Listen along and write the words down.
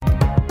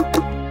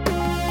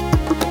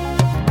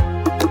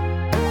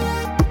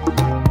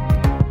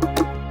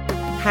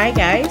Hi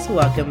guys,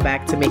 welcome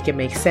back to Make It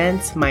Make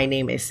Sense. My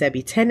name is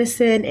Sebi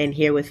Tennyson, and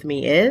here with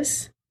me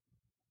is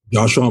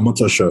Joshua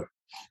Motosha.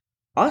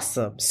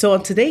 Awesome. So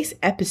on today's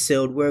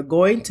episode, we're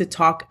going to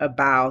talk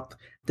about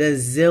the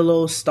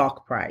Zillow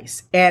stock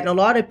price. And a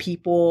lot of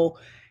people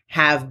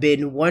have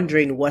been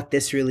wondering what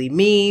this really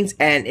means,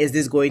 and is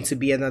this going to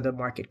be another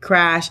market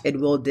crash,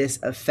 and will this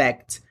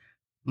affect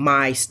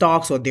my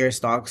stocks or their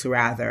stocks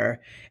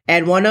rather?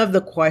 And one of the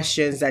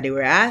questions that they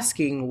were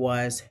asking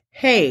was,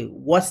 hey,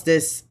 what's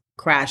this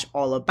crash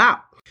all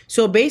about?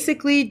 So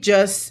basically,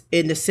 just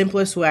in the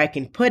simplest way I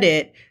can put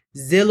it,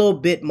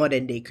 Zillow bit more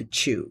than they could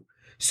chew.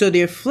 So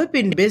they're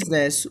flipping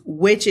business,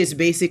 which is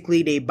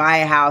basically they buy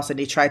a house and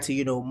they try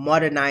to,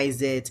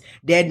 modernize it,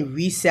 then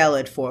resell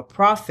it for a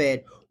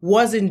profit,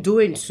 wasn't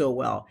doing so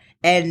well.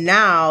 And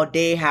now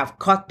they have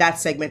cut that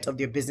segment of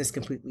their business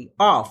completely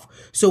off.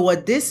 So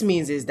what this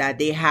means is that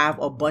they have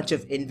a bunch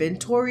of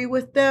inventory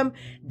with them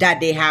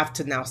that they have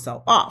to now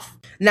sell off.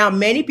 Now,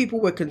 many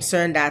people were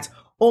concerned that,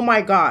 oh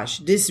my gosh,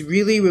 this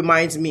really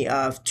reminds me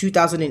of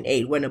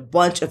 2008 when a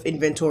bunch of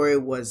inventory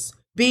was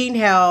being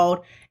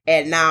held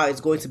and now it's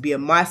going to be a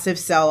massive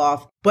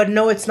sell-off. But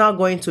no, it's not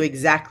going to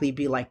exactly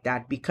be like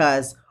that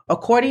because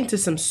according to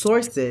some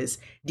sources,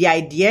 the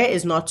idea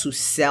is not to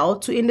sell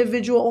to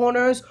individual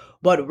owners,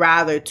 but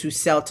rather to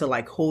sell to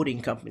like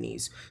holding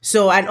companies.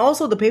 So, and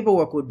also the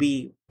paperwork would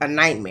be a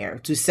nightmare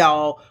to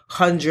sell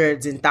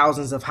hundreds and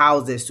thousands of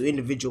houses to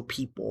individual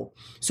people.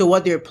 So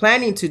what they're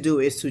planning to do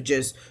is to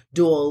just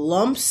do a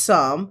lump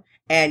sum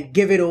and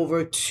give it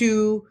over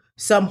to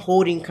some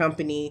holding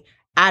company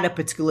at a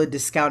particular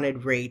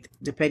discounted rate,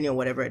 depending on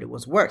whatever it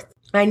was worth.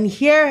 And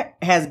here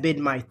has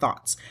been my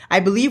thoughts.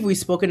 I believe we've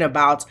spoken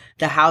about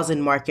the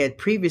housing market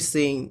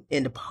previously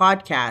in the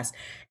podcast,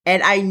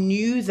 and I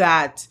knew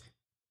that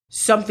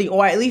something,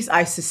 or at least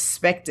I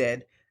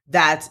suspected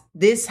that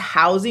this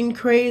housing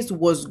craze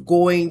was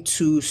going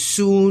to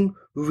soon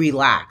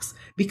relax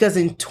because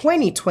in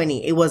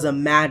 2020, it was a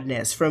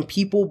madness from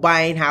people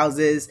buying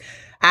houses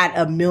at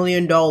 $1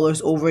 million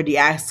over the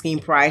asking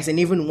price and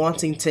even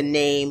wanting to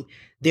name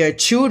their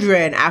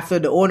children after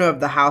the owner of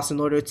the house in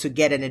order to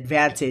get an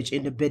advantage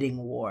in the bidding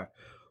war.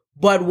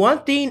 But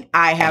one thing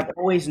I have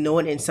always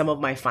known in some of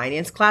my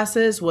finance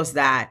classes was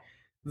that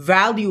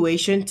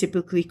valuation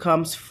typically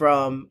comes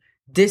from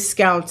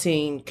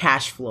discounting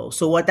cash flow.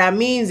 So what that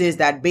means is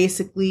that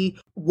basically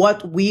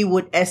what we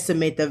would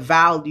estimate the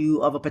value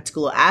of a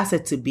particular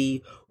asset to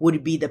be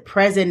would be the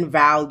present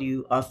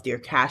value of their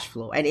cash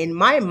flow. And in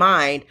my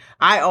mind,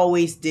 I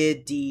always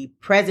did the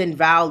present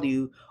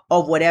value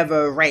of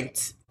whatever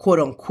rent, quote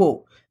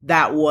unquote,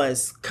 that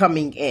was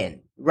coming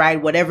in,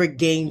 right? Whatever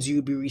gains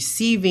you'd be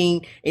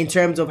receiving in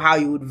terms of how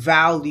you would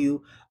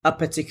value a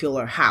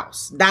particular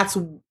house. That's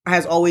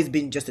has always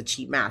been just a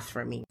cheap math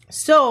for me.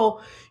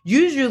 So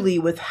usually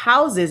with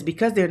houses,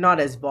 because they're not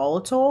as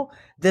volatile,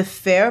 the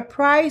fair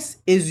price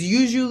is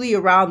usually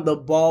around the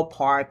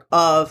ballpark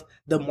of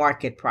the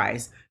market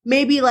price.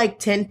 Maybe like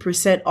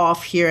 10%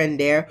 off here and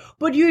there,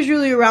 but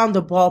usually around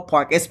the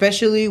ballpark,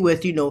 especially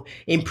with,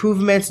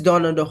 improvements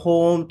done on the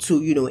home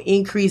to,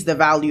 increase the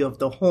value of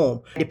the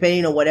home.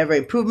 Depending on whatever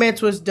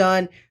improvements was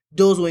done,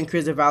 those will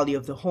increase the value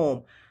of the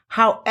home.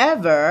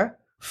 However,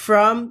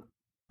 from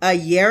a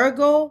year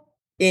ago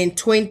in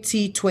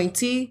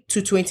 2020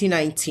 to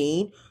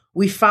 2019,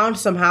 we found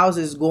some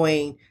houses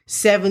going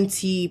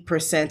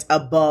 70%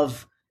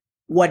 above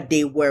what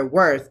they were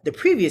worth the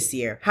previous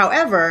year.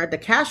 However, the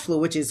cash flow,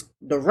 which is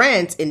the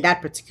rent in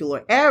that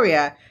particular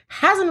area,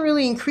 hasn't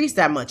really increased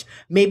that much.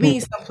 Maybe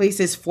in some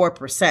places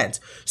 4%.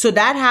 So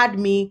that had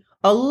me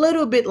a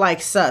little bit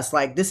like sus,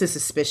 like this is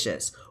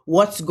suspicious.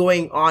 What's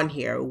going on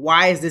here?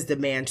 Why is this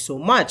demand so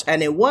much?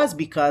 And it was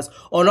because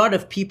a lot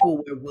of people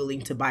were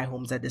willing to buy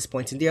homes at this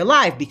point in their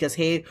life because,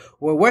 hey,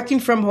 we're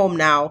working from home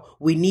now.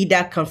 We need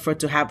that comfort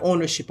to have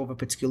ownership of a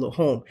particular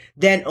home.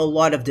 Then a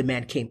lot of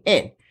demand came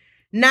in.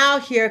 Now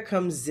here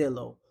comes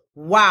Zillow.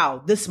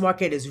 Wow, this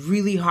market is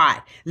really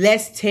hot.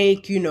 Let's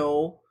take,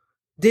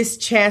 this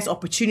chance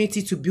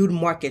opportunity to build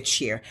market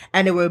share.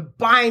 And they were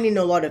buying in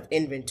a lot of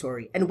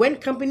inventory. And when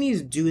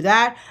companies do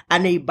that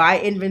and they buy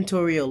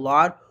inventory a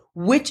lot,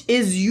 which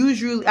is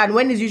usually, and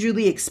when it's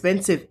usually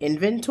expensive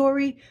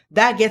inventory,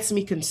 that gets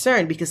me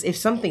concerned because if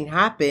something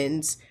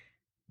happens,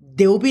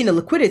 they will be in a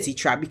liquidity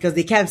trap because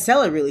they can't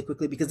sell it really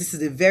quickly because this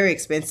is a very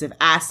expensive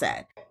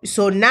asset.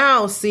 So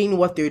now seeing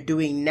what they're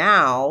doing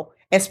now,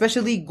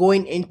 especially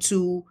going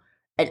into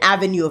an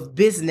avenue of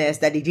business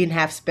that they didn't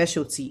have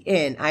specialty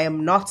in, I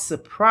am not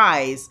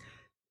surprised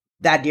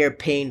that they're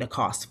paying the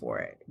cost for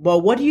it. But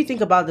what do you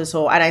think about this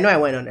whole, and I know I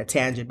went on a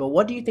tangent, but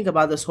what do you think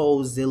about this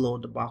whole Zillow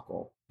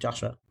debacle,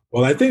 Joshua?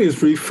 Well, I think it's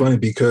pretty funny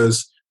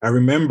because I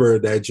remember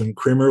that Jim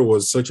Cramer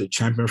was such a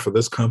champion for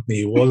this company.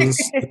 He wasn't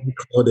he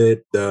called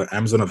it the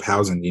Amazon of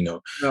housing, and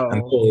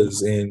it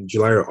was in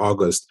July or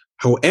August.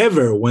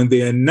 However, when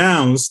they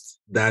announced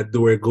that they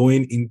were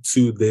going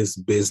into this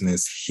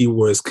business, he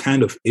was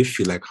kind of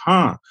iffy, like,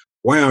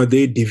 why are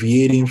they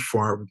deviating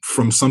from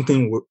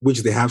something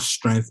which they have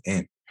strength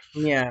in?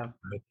 Yeah.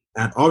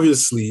 And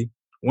obviously,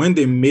 when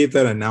they made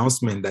that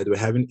announcement that they were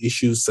having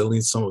issues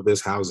selling some of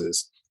these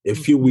houses, a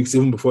few weeks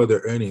even before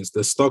their earnings,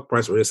 the stock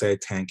price already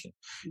started tanking.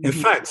 In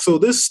fact, so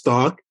this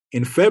stock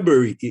in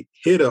February, it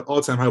hit an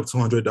all-time high of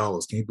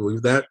 $200. Can you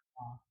believe that?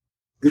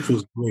 Which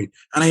was great.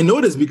 And I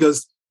noticed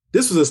because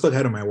this was a stock I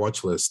had on my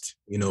watch list,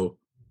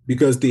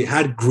 because they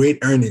had great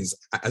earnings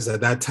as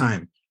at that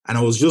time. And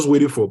I was just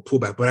waiting for a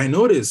pullback. But I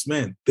noticed,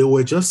 man, they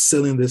were just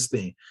selling this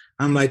thing.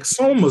 I'm like,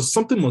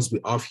 something must be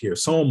off here.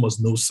 Someone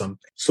must know something.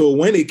 So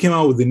when they came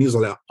out with the news, I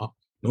was like, oh,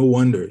 no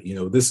wonder,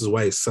 this is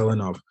why it's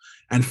selling off.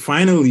 And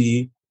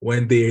finally,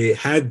 when they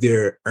had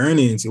their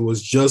earnings, it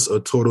was just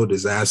a total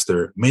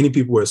disaster. Many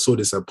people were so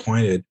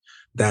disappointed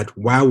that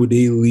why would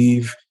they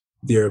leave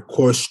their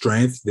core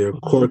strength, their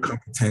core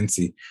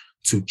competency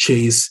to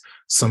chase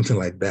something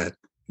like that?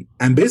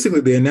 And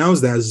basically, they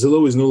announced that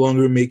Zillow is no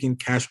longer making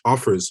cash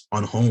offers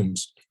on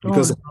homes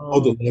because of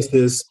all the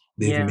losses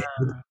they've made.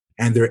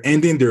 And they're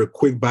ending their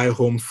quick buy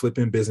home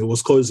flipping business. It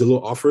was called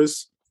Zillow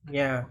Offers.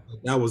 Yeah.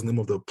 That was the name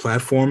of the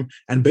platform.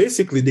 And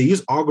basically, they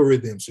use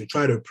algorithms to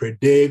try to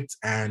predict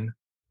and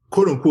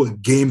quote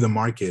unquote game the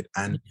market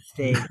and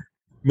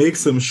make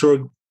some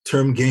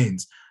short-term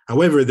gains.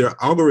 However, their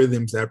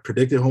algorithms that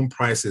predicted home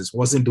prices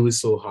wasn't doing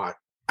so hot.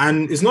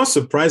 And it's not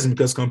surprising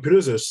because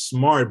computers are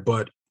smart,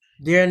 but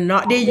they're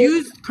not. They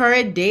use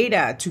current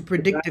data to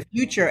predict the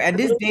future, and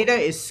this data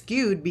is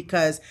skewed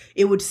because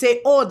it would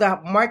say, "Oh,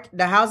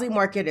 the housing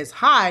market is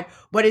hot,"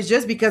 but it's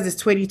just because it's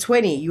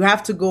 2020. You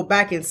have to go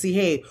back and see,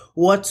 hey,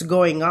 what's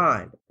going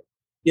on?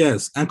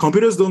 Yes, and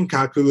computers don't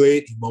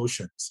calculate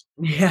emotions.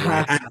 Yeah,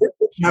 right? And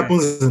what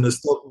happens in the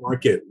stock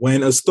market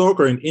when a stock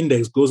or an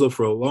index goes up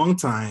for a long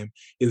time?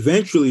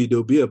 Eventually,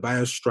 there'll be a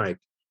buyer strike.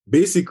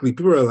 Basically,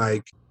 people are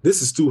like,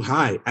 "This is too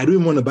high. I don't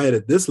even want to buy it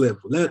at this level.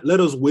 Let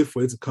us wait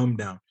for it to come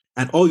down."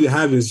 And all you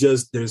have is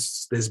just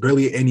there's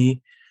barely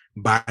any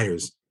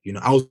buyers.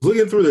 I was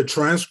looking through the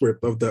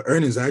transcript of the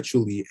earnings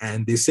actually,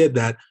 and they said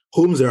that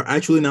homes are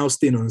actually now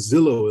staying on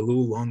Zillow a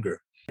little longer,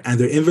 and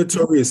their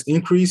inventory is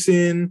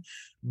increasing.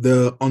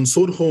 The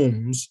unsold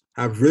homes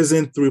have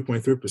risen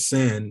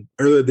 3.3%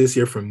 earlier this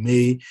year from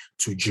May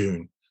to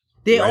June.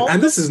 They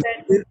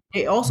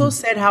also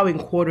said how in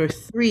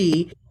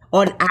Q3,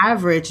 on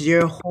average,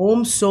 their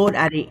home sold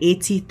at an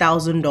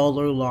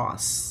 $80,000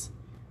 loss.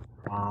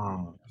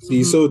 Wow.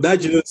 See, so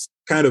that just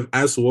kind of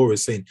adds to what we're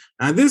saying.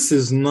 And this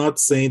is not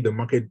saying the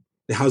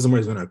housing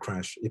market is going to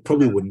crash. It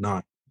probably would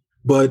not.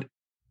 But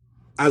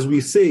as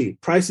we say,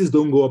 prices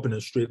don't go up in a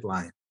straight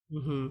line,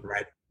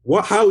 right?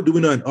 How do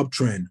we know an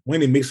uptrend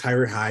when it makes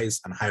higher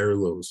highs and higher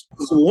lows?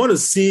 So we want to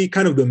see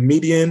kind of the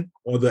median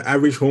or the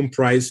average home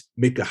price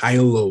make a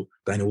higher low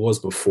than it was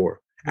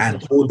before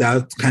and hold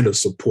that kind of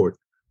support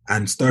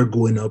and start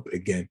going up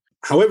again.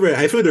 However,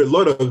 I feel there are a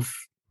lot of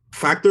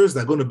factors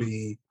that are going to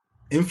be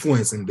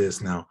influencing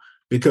this now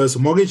because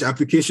mortgage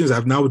applications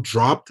have now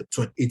dropped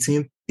to an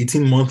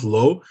 18-month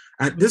low.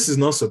 And this is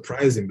not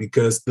surprising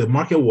because the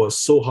market was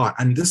so hot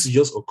and this is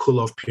just a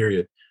cool-off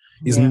period.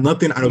 It's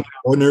nothing out of the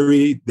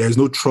ordinary. There's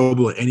no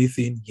trouble or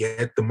anything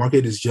yet. The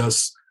market is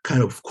just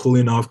kind of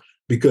cooling off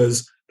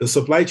because the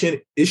supply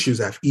chain issues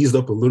have eased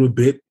up a little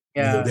bit.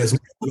 Yeah.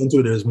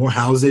 There's more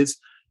houses.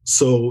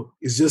 So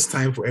it's just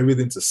time for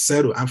everything to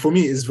settle. And for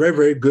me, it's very,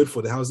 very good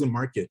for the housing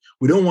market.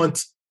 We don't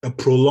want a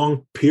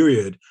prolonged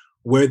period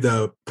where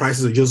the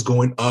prices are just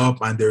going up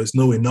and there's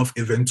no enough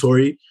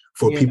inventory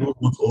for people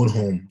who own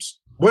homes.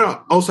 What I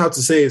also have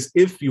to say is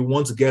if you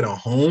want to get a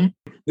home,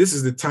 this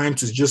is the time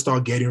to just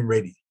start getting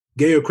ready.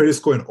 Get your credit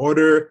score in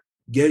order,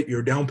 get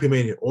your down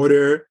payment in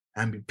order,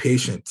 and be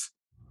patient.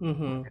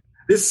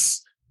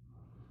 This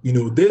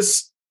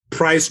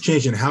price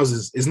change in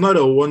houses is not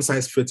a one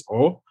size fits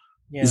all.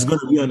 It's going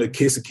to be on a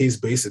case-to-case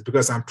basis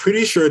because I'm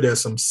pretty sure there's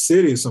some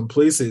cities, some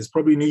places,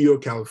 probably New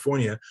York,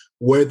 California,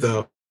 where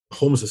the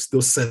homes are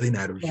still selling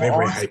at a very,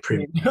 very high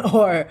premium.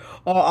 Or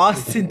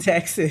Austin,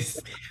 Texas,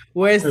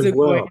 where it's still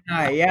going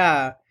high.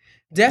 Yeah,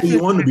 definitely.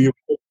 You want to be.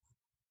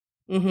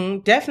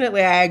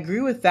 Definitely, I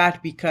agree with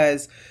that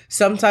because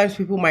sometimes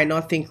people might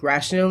not think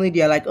rationally.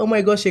 They're like, "Oh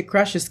my gosh, a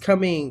crash is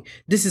coming.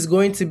 This is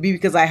going to be,"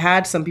 because I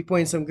had some people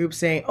in some groups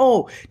saying,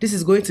 "Oh, this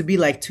is going to be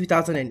like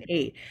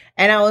 2008,"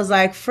 and I was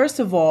like, first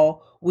of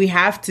all, we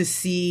have to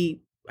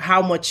see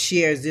how much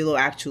share Zillow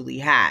actually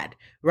had,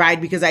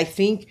 right? Because I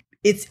think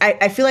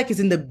I feel like it's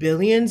in the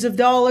billions of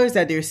dollars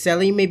that they're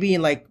selling, maybe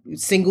in like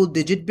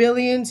single-digit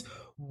billions.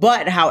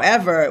 But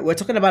however, we're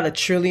talking about $1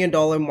 trillion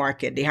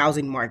market, the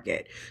housing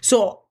market.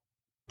 So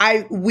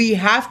we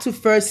have to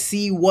first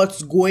see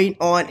what's going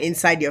on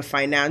inside their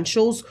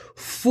financials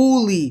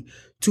fully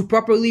to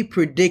properly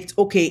predict,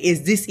 okay,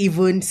 is this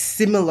even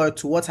similar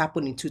to what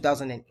happened in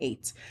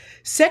 2008?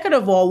 Second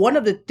of all, one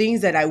of the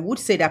things that I would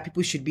say that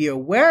people should be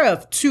aware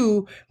of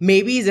too,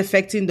 maybe is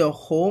affecting the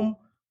home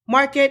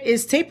market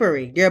is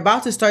tapering. They're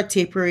about to start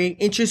tapering.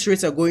 Interest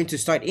rates are going to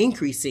start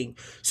increasing.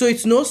 So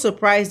it's no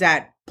surprise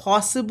that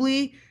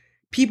possibly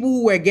people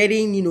who were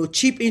getting,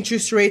 cheap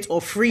interest rates or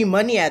free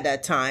money at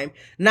that time,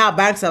 now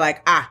banks are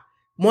like,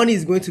 money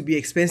is going to be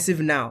expensive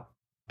now.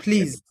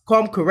 please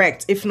come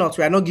correct. If not,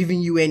 we are not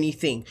giving you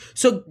anything.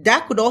 So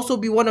that could also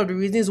be one of the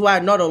reasons why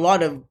not a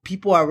lot of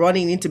people are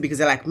running into, because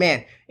they're like,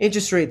 man,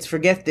 interest rates,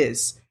 forget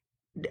this.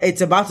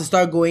 It's about to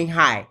start going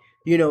high.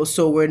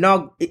 So we're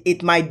not,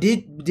 it might,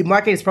 the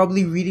market is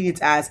probably reading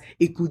it as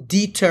it could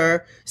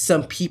deter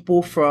some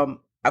people from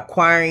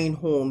acquiring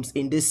homes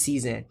in this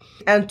season.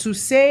 And to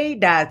say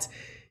that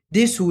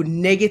this would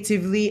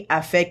negatively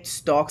affect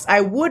stocks,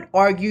 I would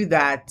argue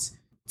that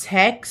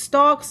tech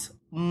stocks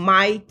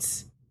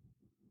might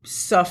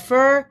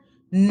suffer,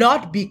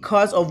 not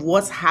because of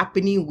what's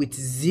happening with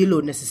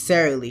Zillow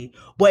necessarily,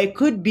 but it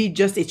could be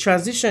just a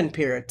transition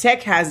period.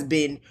 Tech has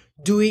been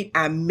doing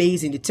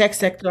amazing. The tech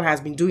sector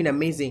has been doing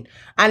amazing.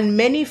 And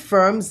many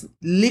firms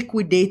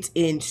liquidate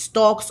in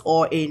stocks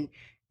or in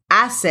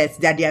assets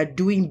that they are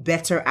doing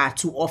better at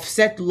to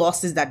offset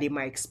losses that they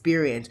might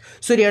experience.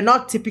 So they are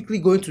not typically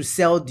going to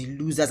sell the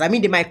losers. I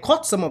mean, they might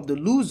cut some of the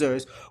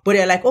losers, but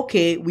they're like,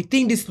 okay, we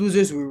think these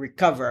losers will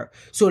recover.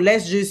 So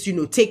let's just,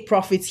 take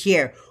profits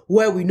here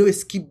where we know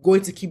it's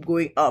going to keep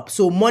going up.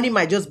 So money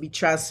might just be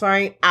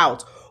transferring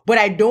out. But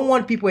I don't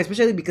want people,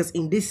 especially because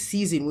in this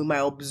season, we might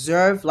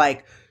observe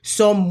like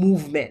some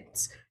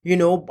movement,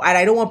 and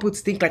I don't want people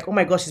to think like, oh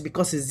my gosh, it's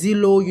because it's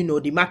Zillow,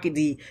 the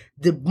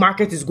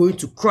market is going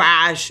to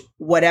crash,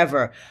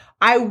 whatever.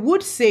 I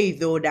would say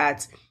though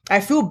that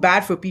I feel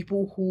bad for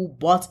people who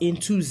bought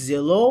into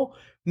Zillow,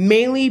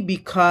 mainly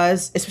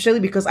especially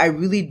because I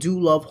really do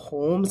love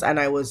homes and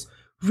I was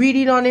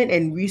reading on it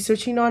and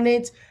researching on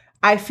it.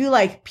 I feel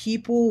like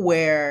people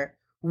were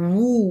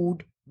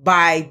wooed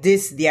by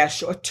their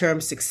short-term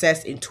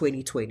success in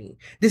 2020.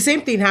 The same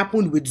thing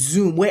happened with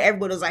Zoom, where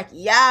everybody was like,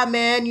 yeah,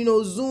 man,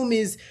 Zoom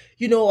is,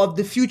 of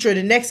the future,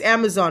 the next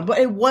Amazon. But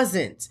it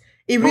wasn't.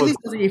 It really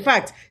wasn't. In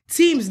fact,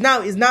 Teams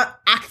now is not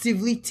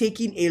actively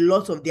taking a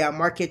lot of their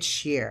market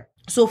share.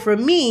 So for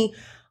me,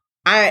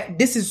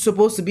 this is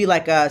supposed to be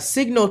like a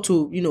signal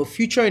to,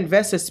 future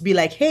investors to be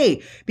like,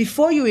 hey,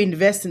 before you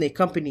invest in a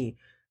company,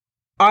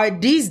 are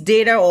these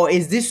data or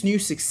is this new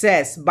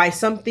success by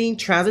something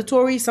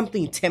transitory,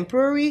 something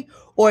temporary,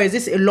 or is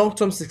this a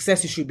long-term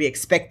success you should be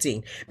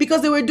expecting?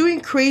 Because they were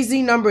doing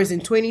crazy numbers in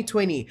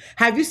 2020.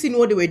 Have you seen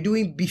what they were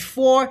doing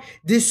before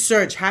this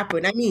surge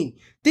happened? I mean,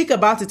 think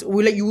about it.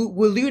 Will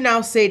you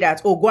now say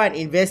that, go and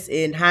invest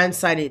in hand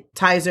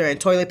sanitizer and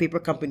toilet paper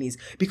companies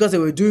because they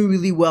were doing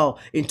really well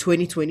in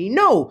 2020?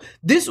 No,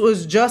 this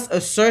was just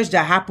a surge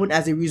that happened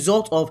as a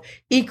result of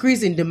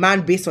increase in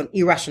demand based on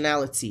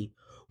irrationality.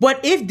 But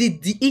if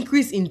the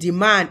increase in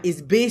demand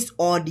is based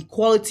on the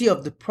quality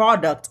of the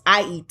product,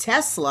 i.e.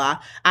 Tesla,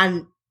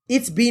 and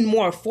it's being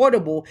more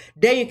affordable,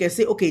 then you can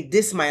say, okay,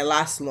 this might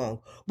last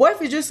long. But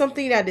if it's just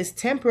something that is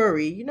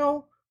temporary,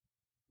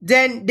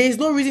 then there's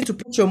no reason to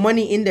put your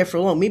money in there for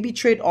long. Maybe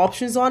trade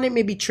options on it,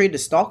 maybe trade the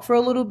stock for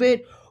a little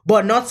bit,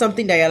 but not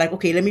something that you're like,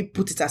 okay, let me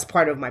put it as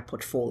part of my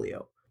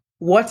portfolio.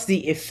 What's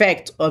the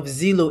effect of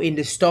Zillow in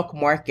the stock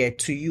market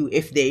to you,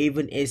 if there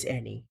even is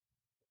any?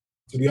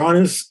 To be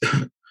honest,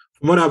 from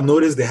what I've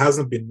noticed, there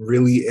hasn't been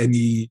really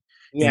any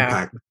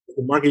impact.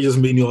 The market just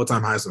made new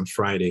all-time highs on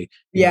Friday.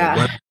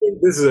 But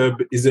this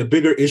is a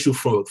bigger issue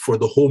for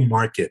the whole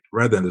market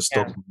rather than the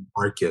stock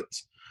market,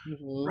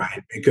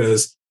 right?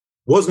 Because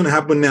what's going to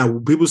happen now?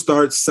 Will people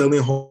start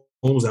selling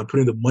homes and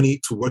putting the money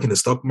to work in the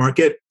stock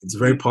market? It's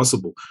very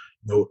possible.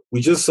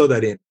 We just saw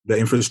that the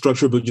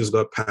infrastructure bill just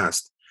got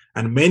passed,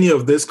 and many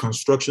of these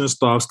construction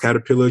stocks,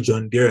 Caterpillar,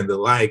 John Deere, and the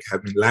like,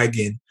 have been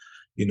lagging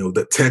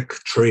the tech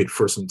trade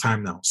for some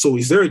time now. So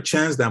is there a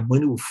chance that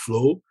money will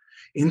flow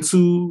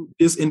into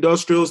these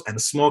industrials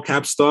and small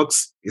cap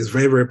stocks? Is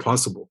very, very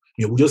possible.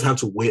 We just have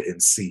to wait and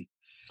see.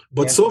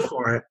 But so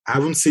far, I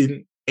haven't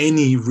seen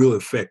any real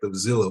effect of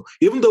Zillow.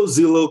 Even though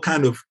Zillow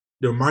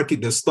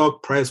the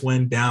stock price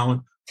went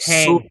down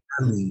so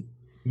badly.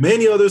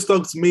 Many other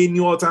stocks made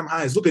new all-time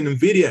highs. Look at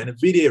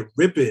NVIDIA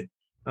ripping.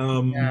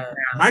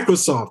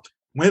 Microsoft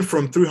went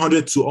from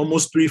 300 to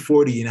almost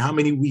 340 in how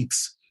many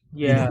weeks?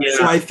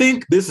 So I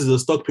think this is a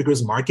stock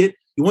picker's market.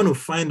 You want to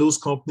find those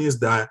companies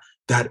that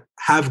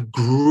have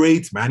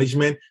great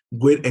management,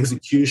 great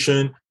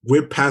execution,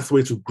 great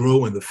pathway to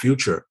grow in the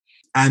future.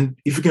 And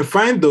if you can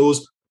find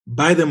those,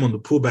 buy them on the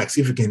pullbacks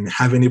if you can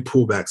have any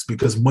pullbacks,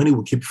 because money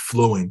will keep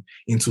flowing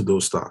into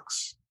those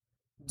stocks.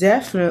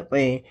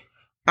 Definitely.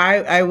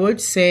 I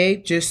would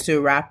say, just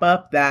to wrap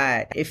up,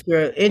 that if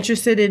you're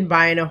interested in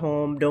buying a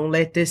home, don't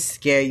let this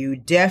scare you.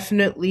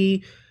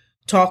 Definitely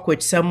talk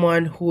with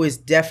someone who is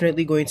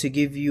definitely going to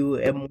give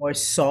you a more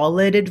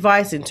solid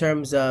advice in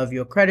terms of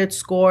your credit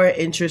score,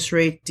 interest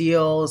rate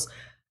deals,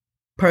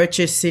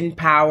 purchasing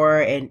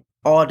power, and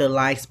all the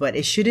likes. But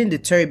it shouldn't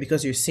deter you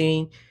because you're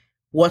seeing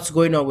what's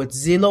going on with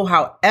Zillow.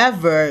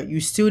 However,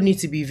 you still need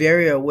to be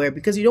very aware,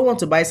 because you don't want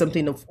to buy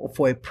something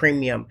for a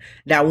premium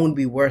that won't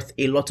be worth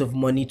a lot of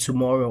money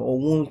tomorrow or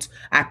won't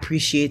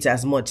appreciate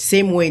as much.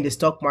 Same way in the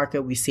stock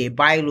market, we say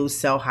buy low,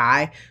 sell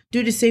high.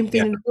 Do the same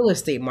thing in the real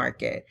estate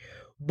market.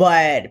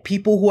 But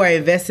people who are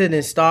invested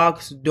in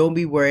stocks, don't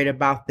be worried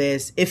about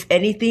this. If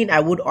anything, I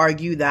would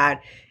argue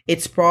that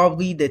it's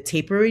probably the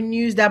tapering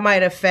news that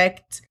might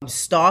affect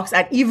stocks.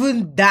 And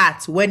even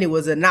that, when it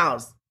was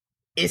announced,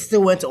 it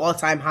still went to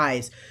all-time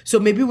highs. So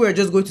maybe we're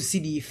just going to see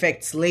the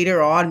effects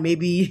later on.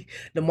 Maybe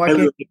the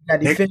market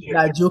that the Fed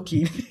are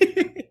joking.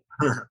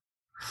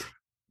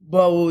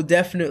 But we'll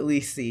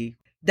definitely see.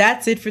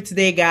 That's it for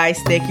today, guys.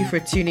 Thank you for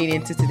tuning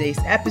into today's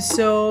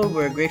episode.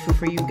 We're grateful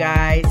for you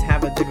guys.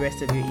 Have a good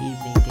rest of your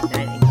evening. Good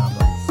night.